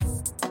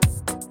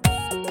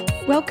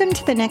Welcome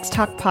to the Next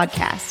Talk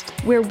podcast,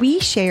 where we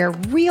share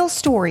real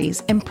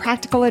stories and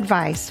practical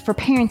advice for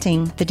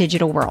parenting the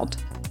digital world.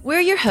 We're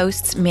your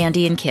hosts,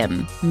 Mandy and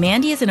Kim.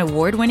 Mandy is an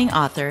award-winning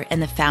author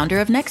and the founder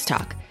of Next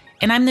Talk,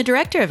 and I'm the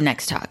director of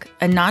Next Talk,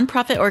 a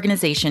nonprofit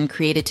organization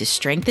created to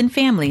strengthen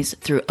families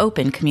through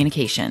open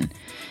communication.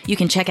 You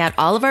can check out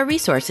all of our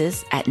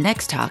resources at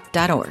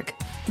nexttalk.org.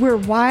 We're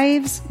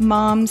wives,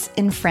 moms,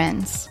 and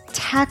friends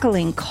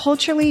tackling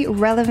culturally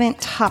relevant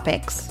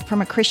topics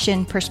from a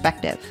Christian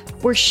perspective.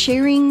 We're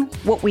sharing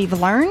what we've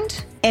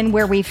learned and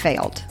where we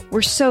failed.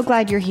 We're so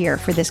glad you're here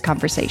for this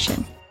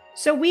conversation.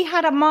 So we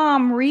had a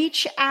mom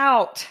reach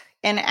out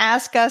and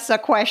ask us a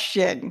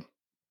question.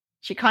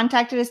 She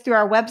contacted us through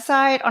our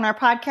website on our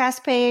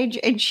podcast page,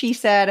 and she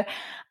said,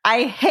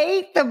 I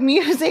hate the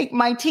music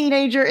my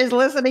teenager is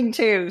listening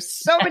to.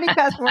 So many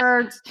cuss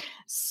words,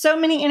 so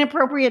many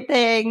inappropriate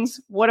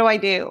things. What do I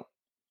do?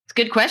 It's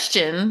a good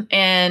question.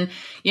 And,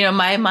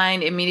 my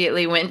mind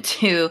immediately went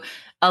to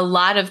a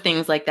lot of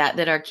things like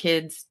that our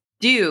kids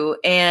do.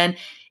 And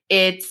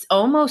it's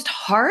almost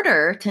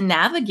harder to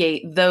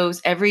navigate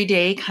those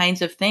everyday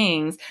kinds of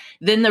things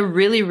than the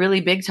really, really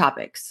big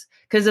topics.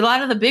 Because a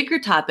lot of the bigger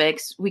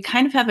topics, we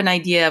kind of have an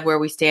idea of where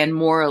we stand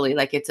morally,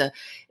 like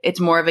it's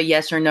more of a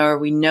yes or no, or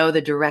we know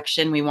the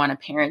direction we want to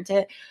parent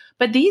it.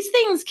 But these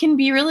things can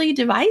be really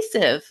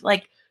divisive.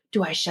 Like,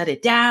 do I shut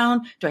it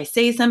down? Do I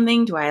say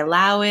something? Do I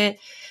allow it?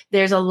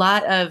 There's a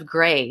lot of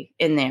gray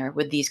in there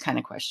with these kind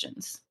of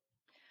questions.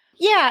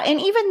 Yeah. And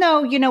even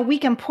though, we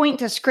can point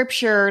to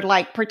scripture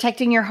like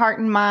protecting your heart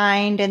and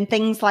mind and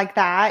things like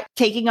that,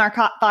 taking our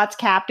thoughts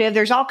captive,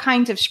 there's all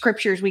kinds of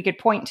scriptures we could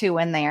point to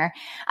in there.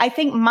 I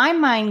think my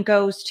mind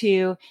goes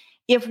to,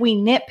 if we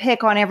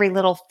nitpick on every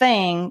little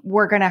thing,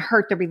 we're going to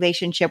hurt the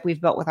relationship we've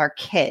built with our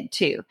kid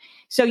too.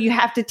 So you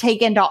have to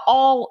take into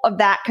all of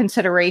that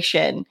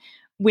consideration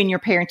when you're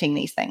parenting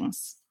these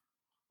things.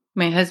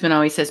 My husband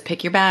always says,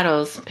 pick your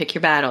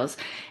battles.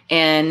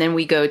 And then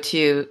we go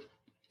to,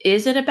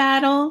 is it a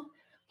battle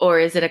or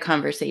is it a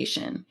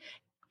conversation?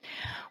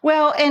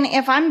 Well, and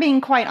if I'm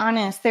being quite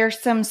honest, there's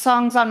some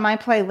songs on my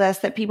playlist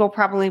that people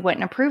probably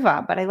wouldn't approve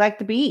of, but I like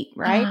the beat,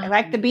 right? I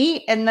like the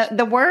beat and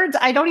the words.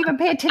 I don't even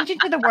pay attention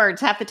to the words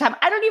half the time.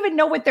 I don't even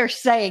know what they're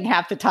saying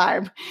half the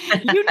time.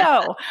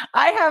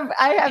 I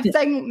have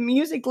sang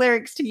music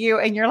lyrics to you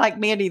and you're like,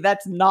 Mandy,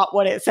 that's not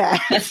what it says.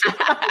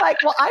 I'm like,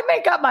 well, I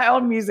make up my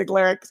own music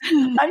lyrics.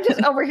 I'm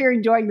just over here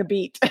enjoying the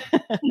beat.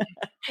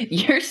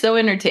 You're so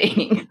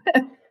entertaining.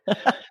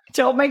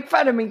 Don't make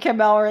fun of me, Kim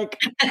Elric.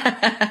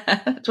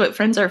 That's what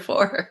friends are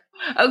for.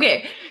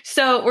 Okay,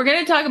 so we're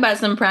going to talk about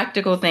some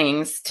practical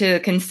things to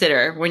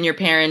consider when you're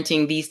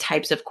parenting these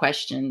types of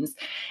questions.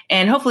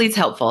 And hopefully it's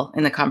helpful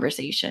in the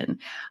conversation.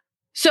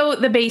 So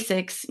the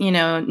basics,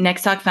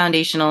 Next Talk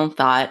foundational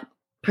thought,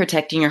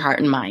 protecting your heart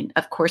and mind.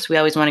 Of course, we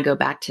always want to go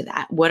back to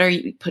that. What are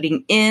you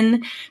putting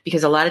in?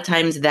 Because a lot of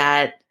times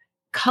that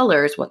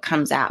colors what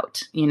comes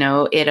out.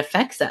 It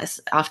affects us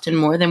often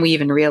more than we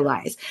even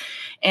realize.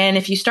 And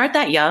if you start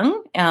that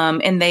young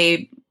and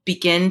they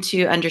begin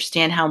to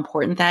understand how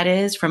important that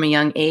is from a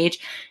young age,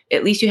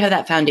 at least you have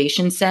that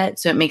foundation set.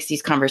 So it makes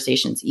these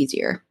conversations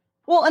easier.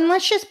 Well, and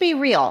let's just be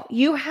real.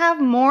 You have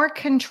more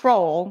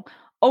control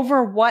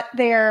over what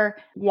they're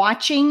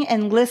watching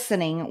and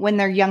listening when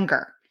they're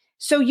younger.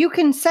 So you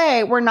can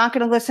say, we're not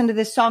going to listen to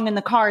this song in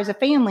the car as a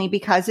family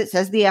because it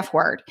says the F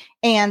word.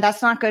 And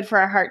that's not good for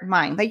our heart and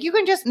mind. Like, you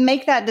can just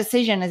make that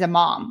decision as a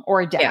mom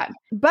or a dad. Yeah.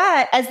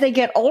 But as they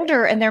get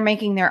older and they're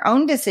making their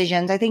own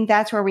decisions, I think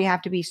that's where we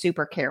have to be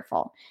super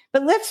careful.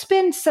 But let's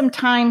spend some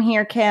time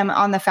here, Kim,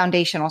 on the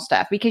foundational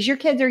stuff, because your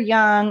kids are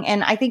young.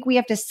 And I think we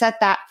have to set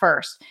that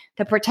first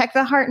to protect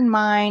the heart and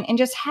mind and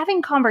just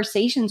having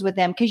conversations with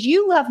them, because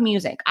you love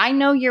music. I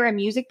know you're a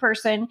music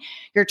person.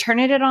 You're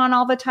turning it on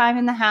all the time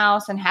in the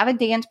house and having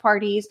dance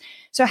parties.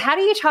 So how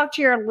do you talk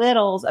to your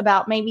littles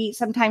about maybe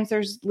sometimes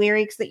there's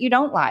lyrics that you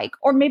don't like,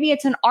 or maybe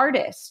it's an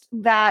artist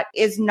that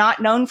is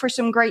not known for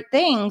some great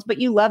things, but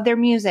you love their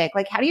music?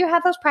 Like, how do you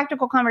have those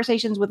practical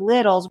conversations with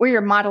littles where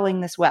you're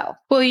modeling this well?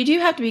 Well, you do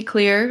have to be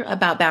clear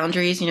about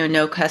boundaries,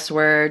 no cuss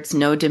words,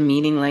 no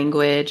demeaning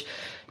language,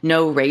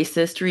 no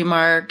racist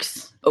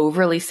remarks,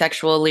 overly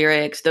sexual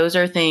lyrics. Those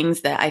are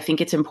things that I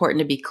think it's important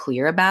to be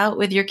clear about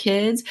with your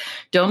kids.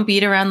 Don't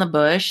beat around the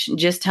bush.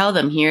 Just tell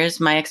them, here's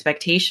my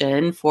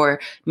expectation for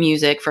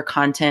music, for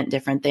content,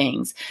 different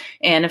things.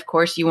 And of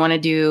course, you want to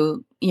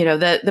do,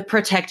 the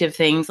protective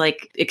things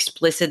like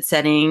explicit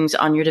settings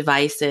on your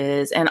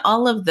devices and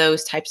all of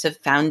those types of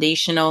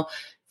foundational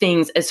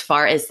things as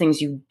far as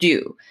things you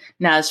do.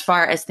 Now, as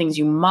far as things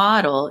you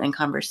model and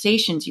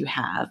conversations you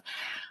have,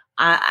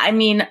 I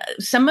mean,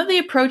 some of the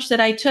approach that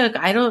I took,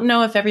 I don't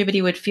know if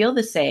everybody would feel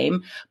the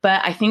same, but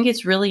I think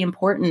it's really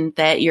important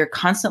that you're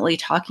constantly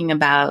talking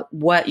about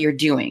what you're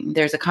doing.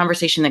 There's a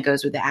conversation that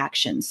goes with the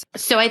actions.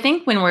 So I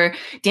think when we're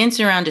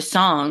dancing around to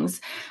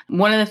songs,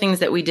 one of the things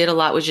that we did a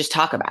lot was just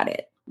talk about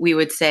it. We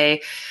would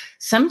say,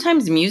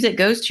 sometimes music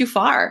goes too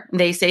far.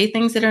 They say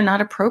things that are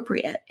not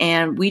appropriate,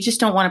 and we just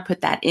don't want to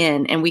put that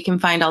in, and we can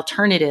find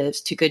alternatives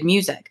to good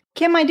music.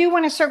 Kim, I do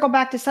want to circle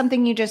back to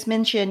something you just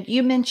mentioned.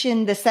 You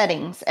mentioned the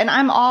settings, and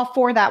I'm all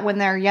for that when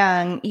they're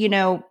young,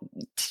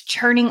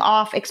 turning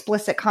off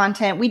explicit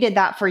content. We did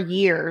that for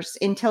years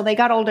until they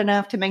got old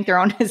enough to make their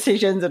own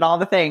decisions and all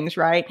the things,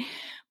 right?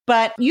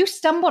 But you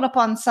stumbled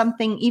upon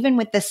something even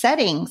with the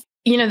settings.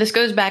 This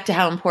goes back to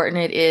how important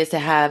it is to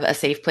have a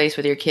safe place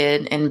with your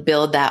kid and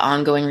build that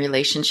ongoing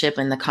relationship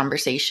and the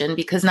conversation,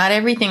 because not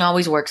everything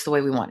always works the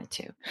way we want it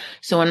to.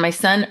 So when my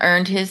son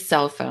earned his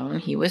cell phone,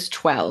 he was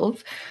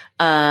 12.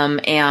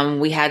 And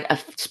we had a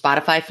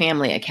Spotify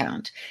family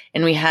account,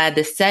 and we had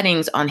the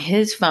settings on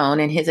his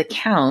phone and his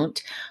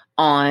account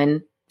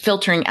on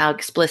filtering out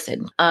explicit.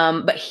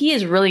 But he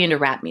is really into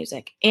rap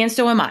music, and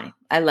so am I.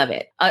 I love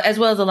it, as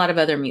well as a lot of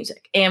other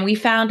music. And we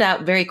found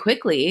out very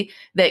quickly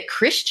that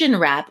Christian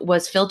rap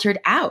was filtered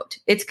out.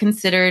 It's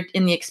considered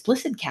in the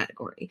explicit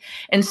category.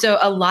 And so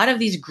a lot of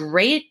these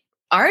great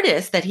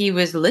artists that he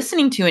was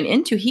listening to and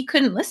into, he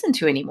couldn't listen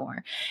to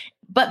anymore.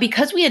 But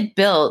because we had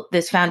built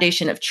this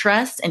foundation of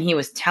trust and he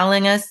was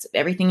telling us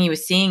everything he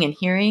was seeing and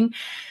hearing,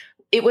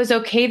 it was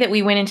okay that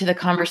we went into the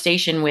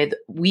conversation with,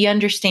 we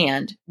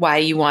understand why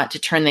you want to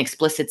turn the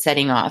explicit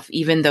setting off,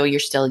 even though you're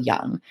still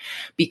young,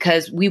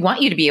 because we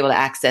want you to be able to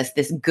access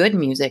this good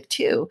music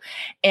too.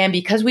 And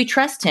because we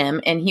trust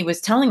him and he was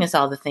telling us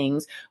all the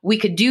things, we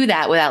could do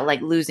that without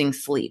like losing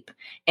sleep.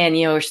 And,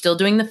 we're still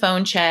doing the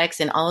phone checks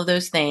and all of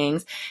those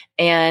things.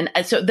 And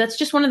so that's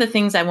just one of the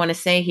things I want to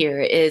say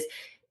here is,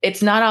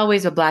 it's not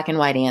always a black and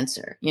white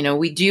answer.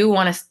 We do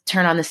want to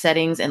turn on the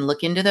settings and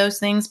look into those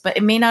things, but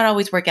it may not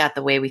always work out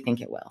the way we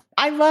think it will.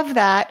 I love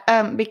that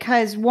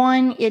because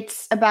one,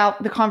 it's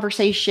about the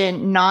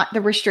conversation, not the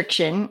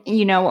restriction,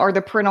 or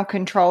the parental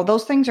control.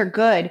 Those things are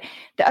good.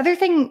 The other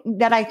thing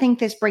that I think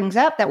this brings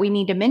up that we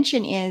need to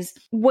mention is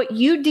what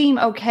you deem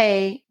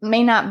okay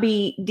may not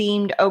be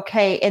deemed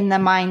okay in the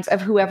minds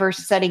of whoever's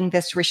setting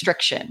this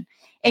restriction.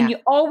 And you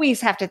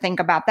always have to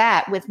think about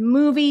that with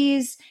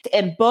movies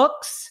and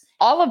books.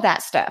 All of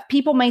that stuff.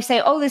 People may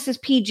say, oh, this is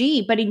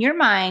PG, but in your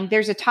mind,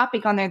 there's a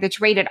topic on there that's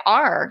rated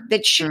R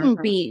that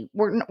shouldn't be.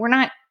 We're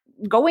not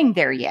going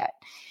there yet.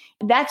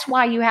 That's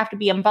why you have to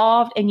be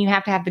involved and you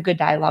have to have the good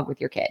dialogue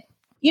with your kid.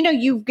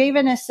 You've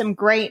given us some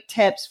great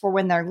tips for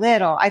when they're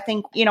little. I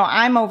think,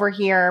 I'm over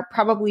here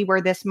probably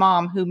where this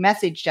mom who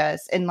messaged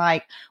us and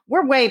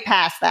we're way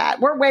past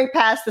that. We're way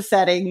past the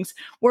settings.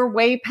 We're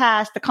way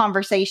past the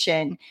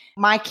conversation.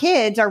 My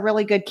kids are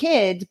really good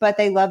kids, but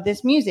they love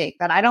this music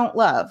that I don't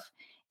love.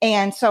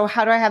 And so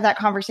how do I have that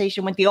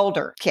conversation with the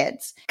older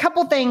kids?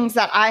 Couple things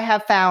that I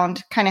have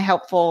found kind of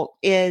helpful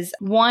is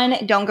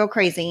one, don't go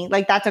crazy.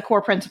 That's a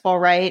core principle,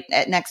 right?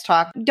 At Next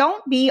Talk.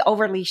 Don't be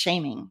overly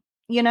shaming.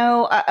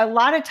 A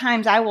lot of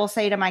times I will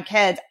say to my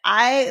kids,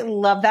 I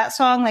love that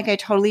song. I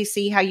totally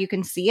see how you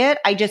can see it.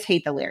 I just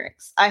hate the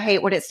lyrics. I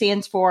hate what it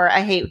stands for.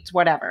 I hate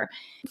whatever.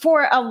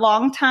 For a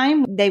long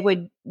time, they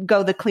would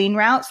go the clean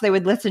route. So they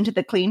would listen to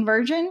the clean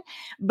version,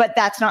 but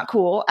that's not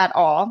cool at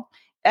all.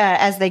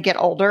 As they get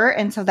older.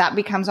 And so that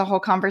becomes a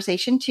whole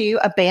conversation too,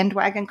 a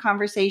bandwagon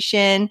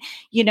conversation.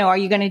 Are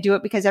you going to do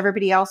it because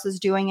everybody else is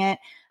doing it?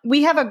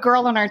 We have a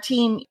girl on our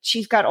team.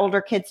 She's got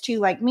older kids too,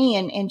 like me.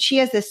 And she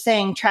has this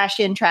saying, trash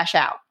in, trash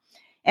out.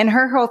 And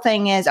her whole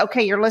thing is,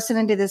 okay, you're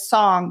listening to this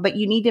song, but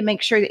you need to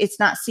make sure that it's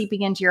not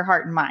seeping into your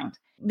heart and mind.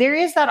 There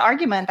is that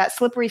argument, that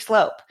slippery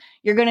slope.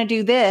 You're going to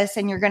do this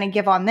and you're going to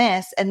give on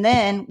this. And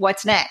then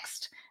what's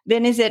next?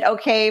 Then is it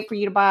okay for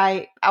you to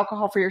buy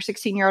alcohol for your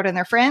 16-year-old and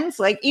their friends?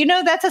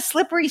 That's a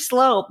slippery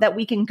slope that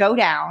we can go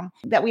down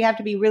that we have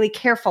to be really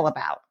careful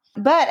about.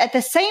 But at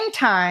the same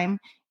time,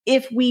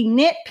 if we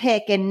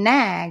nitpick and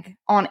nag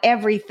on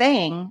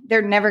everything,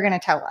 they're never going to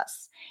tell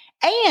us.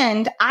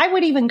 And I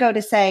would even go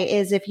to say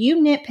is if you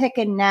nitpick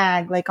and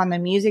nag on the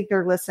music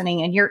they're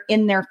listening and you're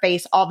in their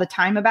face all the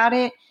time about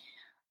it,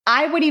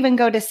 I would even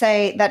go to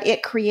say that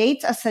it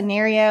creates a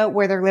scenario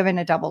where they're living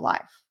a double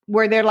life.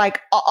 Where they're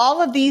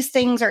all of these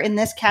things are in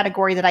this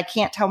category that I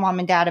can't tell mom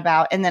and dad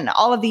about. And then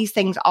all of these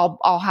things,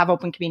 I'll have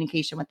open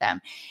communication with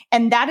them.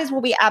 And that is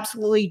what we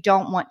absolutely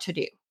don't want to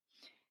do.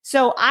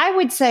 So I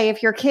would say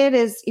if you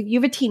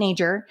have a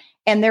teenager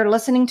and they're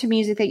listening to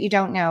music that you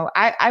don't know,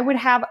 I would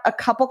have a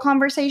couple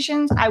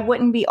conversations. I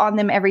wouldn't be on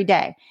them every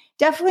day.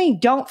 Definitely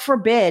don't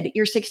forbid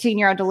your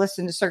 16-year-old to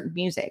listen to certain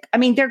music.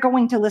 They're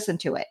going to listen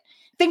to it.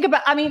 Think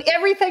about,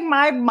 everything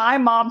my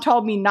mom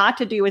told me not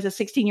to do as a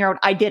 16-year-old,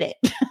 I did it.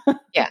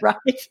 Yeah.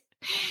 Right.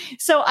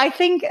 So I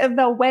think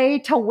the way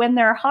to win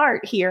their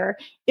heart here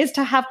is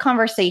to have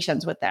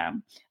conversations with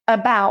them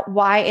about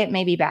why it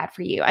may be bad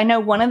for you. I know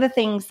one of the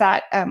things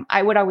that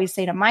I would always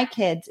say to my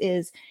kids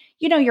is,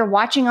 you're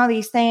watching all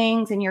these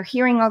things and you're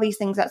hearing all these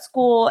things at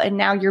school and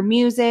now your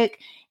music.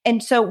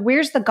 And so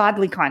where's the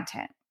godly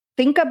content?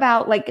 Think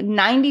about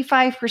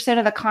 95%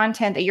 of the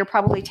content that you're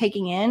probably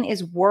taking in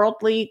is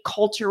worldly,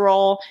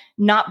 cultural,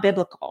 not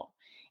biblical.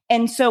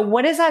 And so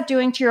what is that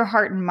doing to your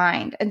heart and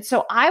mind? And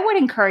so I would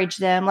encourage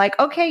them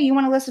okay, you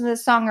want to listen to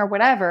this song or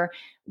whatever.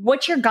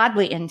 What's your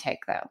godly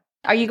intake though?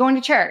 Are you going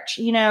to church?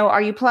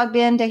 Are you plugged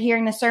into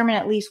hearing a sermon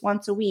at least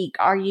once a week?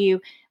 Are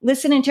you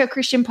listening to a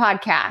Christian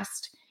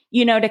podcast?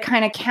 to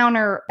kind of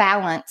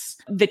counterbalance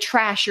the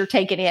trash you're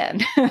taking in,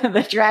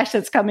 the trash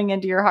that's coming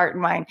into your heart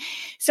and mind.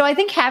 So I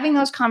think having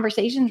those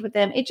conversations with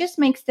them, it just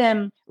makes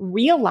them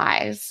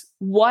realize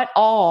what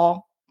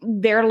all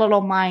their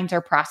little minds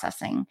are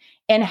processing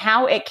and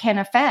how it can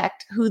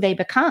affect who they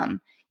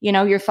become.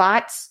 Your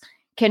thoughts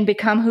can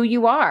become who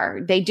you are.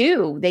 They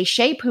do. They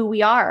shape who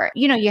we are.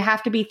 You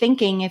have to be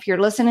thinking, if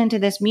you're listening to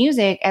this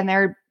music and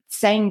they're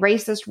saying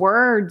racist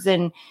words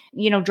and,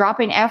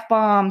 dropping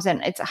F-bombs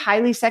and it's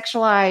highly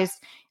sexualized,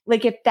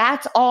 like if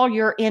that's all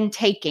you're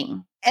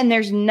intaking and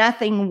there's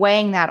nothing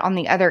weighing that on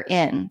the other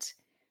end,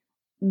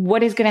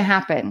 what is going to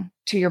happen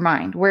to your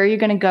mind? Where are you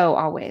going to go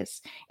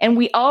always? And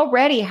we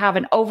already have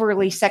an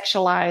overly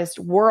sexualized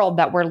world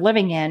that we're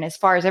living in, as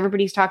far as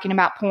everybody's talking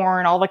about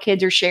porn, all the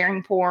kids are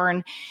sharing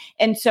porn.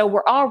 And so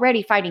we're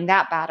already fighting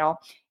that battle.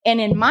 And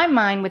in my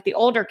mind, with the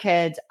older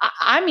kids,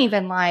 I'm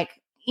even like,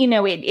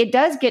 it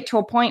does get to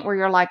a point where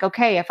you're like,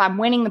 okay, if I'm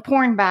winning the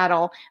porn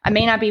battle, I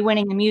may not be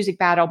winning the music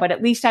battle, but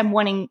at least I'm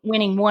winning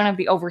one of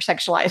the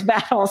over-sexualized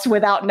battles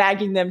without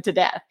nagging them to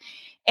death.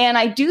 And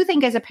I do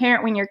think as a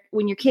parent,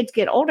 when your kids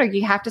get older,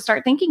 you have to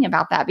start thinking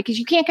about that, because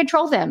you can't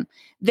control them.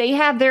 They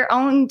have their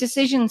own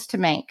decisions to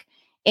make.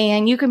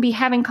 And you can be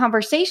having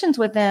conversations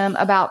with them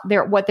about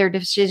what their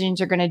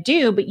decisions are going to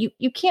do, but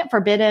you can't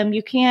forbid them.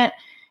 You can't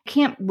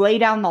lay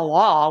down the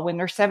law when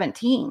they're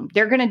 17.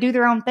 They're going to do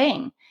their own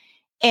thing.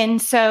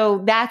 And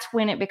so that's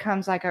when it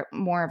becomes like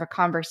more of a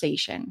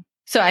conversation.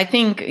 So I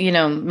think,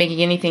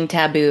 making anything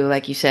taboo,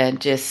 like you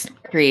said, just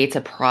creates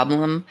a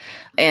problem.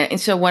 And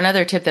so one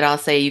other tip that I'll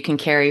say you can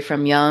carry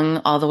from young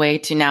all the way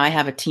to now I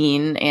have a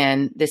teen,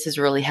 and this has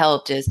really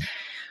helped, is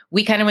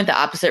we kind of went the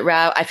opposite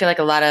route. I feel like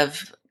a lot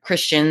of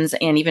Christians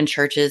and even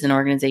churches and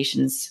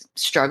organizations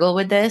struggle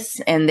with this,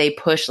 and they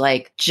push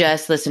like,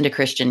 just listen to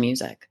Christian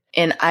music.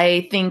 And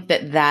I think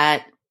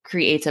that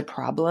creates a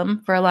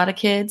problem for a lot of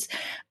kids.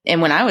 And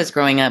when I was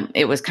growing up,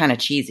 it was kind of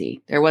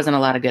cheesy. There wasn't a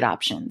lot of good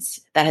options.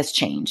 That has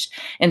changed.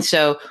 And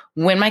so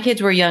when my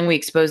kids were young, we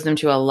exposed them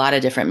to a lot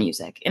of different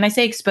music. And I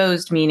say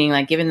exposed, meaning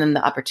like giving them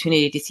the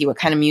opportunity to see what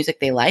kind of music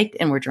they liked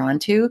and were drawn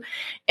to.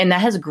 And that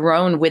has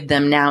grown with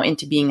them now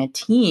into being a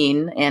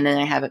teen. And then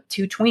I have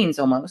 2 tweens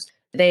almost.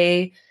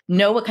 They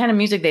know what kind of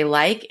music they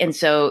like. And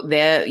so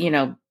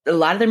a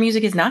lot of their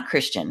music is not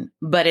Christian,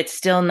 but it's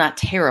still not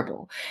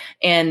terrible.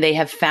 And they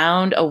have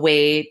found a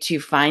way to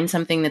find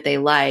something that they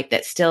like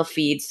that still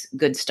feeds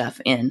good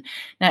stuff in.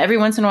 Now, every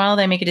once in a while,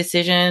 they make a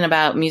decision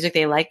about music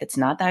they like that's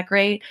not that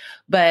great,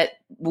 but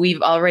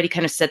we've already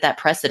kind of set that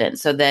precedent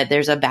so that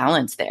there's a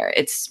balance there.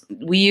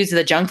 We use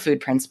the junk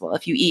food principle.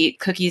 If you eat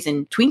cookies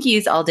and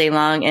Twinkies all day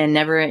long and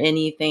never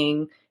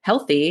anything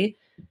healthy,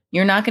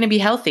 you're not going to be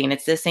healthy. And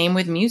it's the same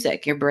with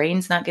music. Your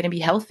brain's not going to be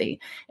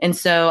healthy. And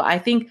so I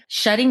think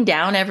shutting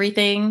down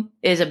everything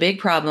is a big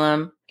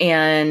problem,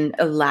 and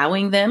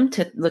allowing them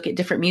to look at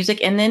different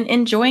music and then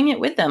enjoying it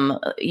with them.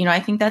 I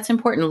think that's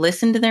important.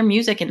 Listen to their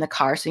music in the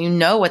car so you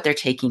know what they're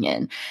taking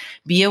in.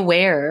 Be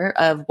aware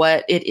of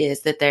what it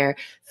is that they're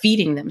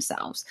feeding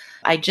themselves.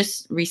 I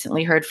just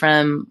recently heard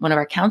from one of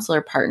our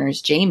counselor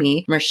partners,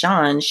 Jamie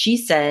Mershon. She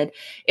said,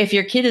 if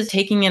your kid is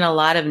taking in a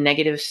lot of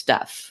negative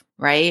stuff,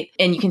 right,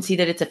 and you can see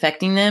that it's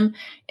affecting them,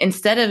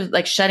 instead of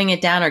like shutting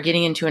it down or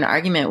getting into an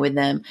argument with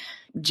them,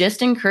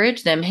 just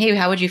encourage them. Hey,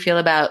 how would you feel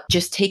about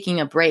just taking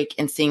a break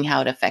and seeing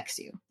how it affects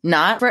you?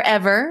 Not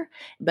forever,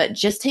 but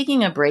just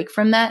taking a break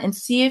from that and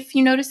see if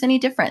you notice any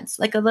difference,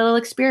 like a little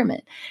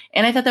experiment.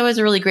 And I thought that was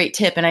a really great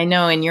tip. And I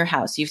know in your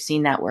house, you've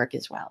seen that work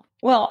as well.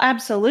 Well,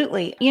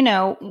 absolutely.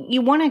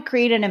 You want to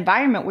create an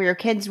environment where your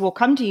kids will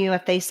come to you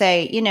if they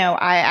say,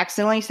 I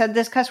accidentally said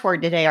this cuss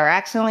word today, or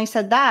accidentally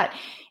said that.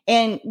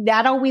 And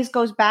that always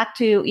goes back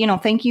to,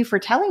 thank you for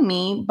telling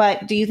me,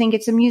 but do you think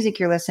it's the music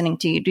you're listening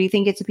to? Do you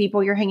think it's the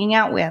people you're hanging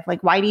out with?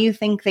 Like, why do you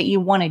think that you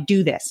want to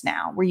do this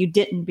now where you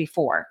didn't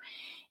before?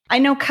 I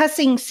know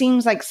cussing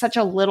seems like such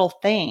a little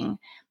thing,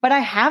 but I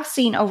have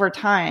seen over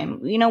time,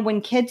 when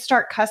kids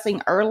start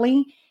cussing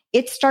early,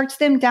 it starts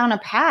them down a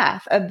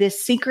path of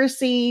this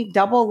secrecy,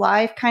 double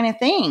life kind of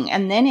thing.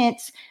 And then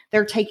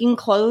they're taking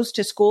clothes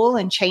to school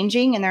and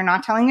changing, and they're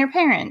not telling their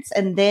parents.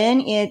 And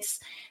then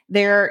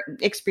they're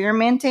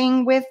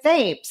experimenting with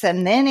vapes.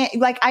 And then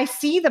I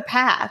see the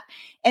path.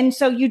 And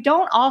so you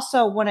don't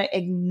also want to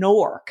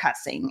ignore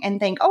cussing and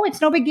think, oh,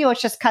 it's no big deal.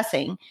 It's just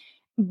cussing.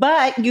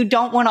 But you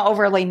don't want to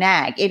overly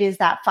nag. It is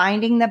that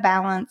finding the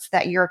balance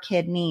that your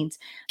kid needs.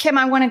 Kim,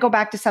 I want to go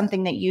back to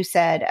something that you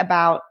said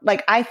about,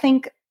 I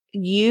think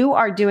you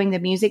are doing the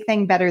music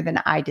thing better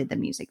than I did the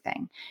music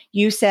thing.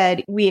 You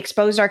said we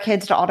exposed our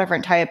kids to all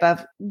different type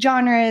of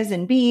genres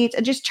and beats,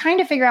 and just trying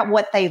to figure out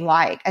what they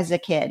like as a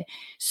kid.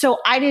 So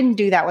I didn't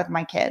do that with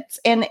my kids,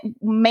 and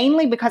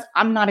mainly because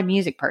I'm not a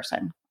music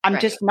person. I'm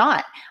right. Just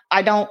not.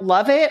 I don't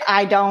love it.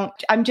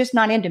 I'm just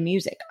not into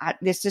music.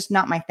 It's just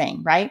not my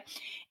thing. Right.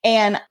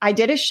 And I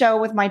did a show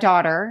with my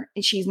daughter.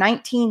 She's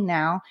 19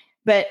 now.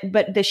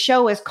 But the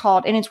show is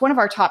called, and it's one of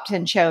our top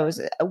 10 shows,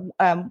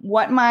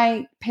 What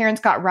My Parents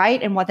Got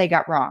Right and What They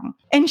Got Wrong.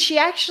 And she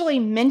actually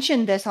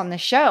mentioned this on the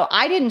show.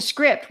 I didn't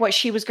script what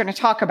she was going to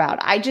talk about.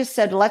 I just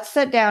said, let's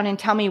sit down and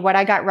tell me what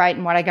I got right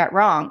and what I got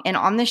wrong. And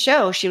on the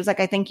show, she was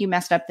like, I think you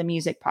messed up the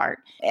music part.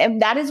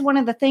 And that is one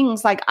of the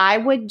things, like, I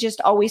would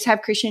just always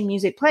have Christian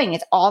music playing.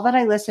 It's all that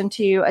I listen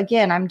to.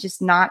 Again, I'm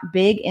just not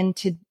big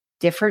into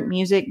different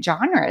music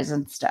genres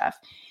and stuff.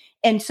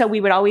 And so we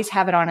would always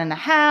have it on in the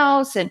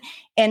house.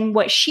 And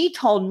what she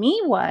told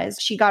me was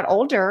she got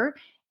older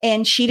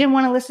and she didn't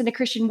want to listen to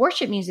Christian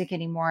worship music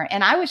anymore.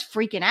 And I was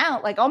freaking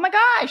out, like, oh my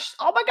gosh,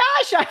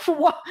 she doesn't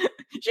love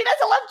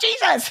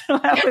Jesus.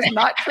 That was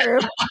not true.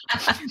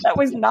 That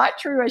was not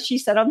true, as she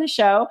said on the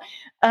show.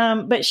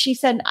 But she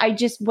said, I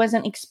just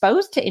wasn't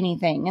exposed to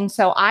anything. And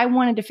so I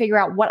wanted to figure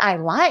out what I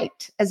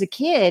liked as a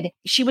kid.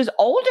 She was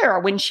older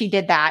when she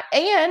did that.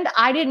 And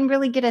I didn't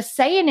really get a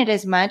say in it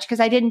as much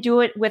because I didn't do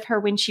it with her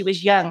when she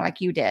was young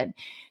like you did.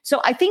 So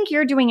I think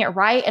you're doing it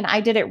right. And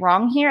I did it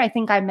wrong here. I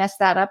think I messed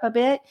that up a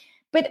bit.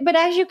 But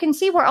as you can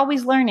see, we're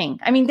always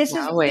learning. I mean, this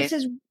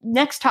is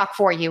Next Talk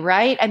for you,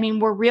 right? I mean,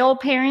 we're real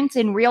parents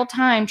in real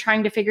time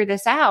trying to figure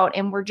this out,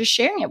 and we're just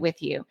sharing it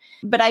with you.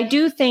 But I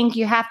do think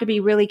you have to be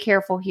really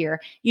careful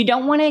here. You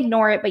don't want to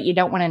ignore it, but you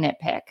don't want to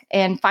nitpick.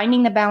 And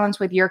finding the balance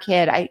with your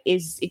kid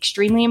is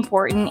extremely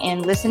important.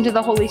 And listen to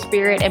the Holy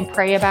Spirit and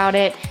pray about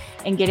it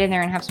and get in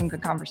there and have some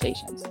good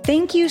conversations.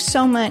 Thank you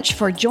so much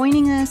for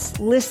joining us,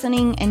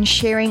 listening, and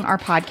sharing our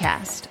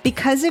podcast.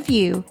 Because of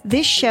you,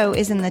 this show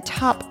is in the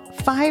top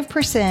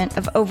 5%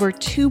 of over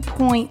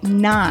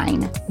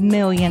 2.9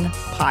 million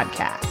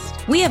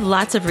podcasts. We have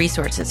lots of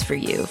resources for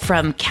you,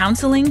 from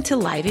counseling to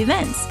live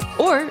events.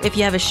 Or if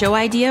you have a show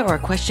idea or a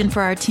question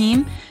for our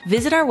team,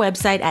 visit our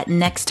website at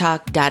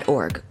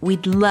nexttalk.org.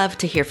 We'd love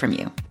to hear from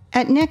you.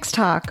 At Next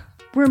Talk,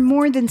 we're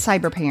more than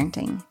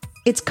cyberparenting.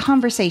 It's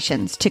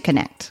conversations to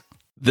connect.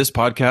 This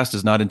podcast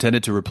is not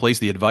intended to replace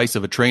the advice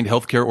of a trained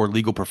healthcare or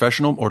legal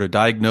professional or to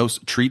diagnose,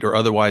 treat, or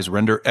otherwise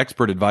render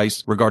expert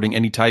advice regarding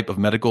any type of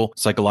medical,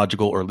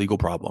 psychological, or legal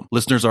problem.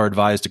 Listeners are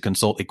advised to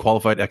consult a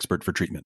qualified expert for treatment.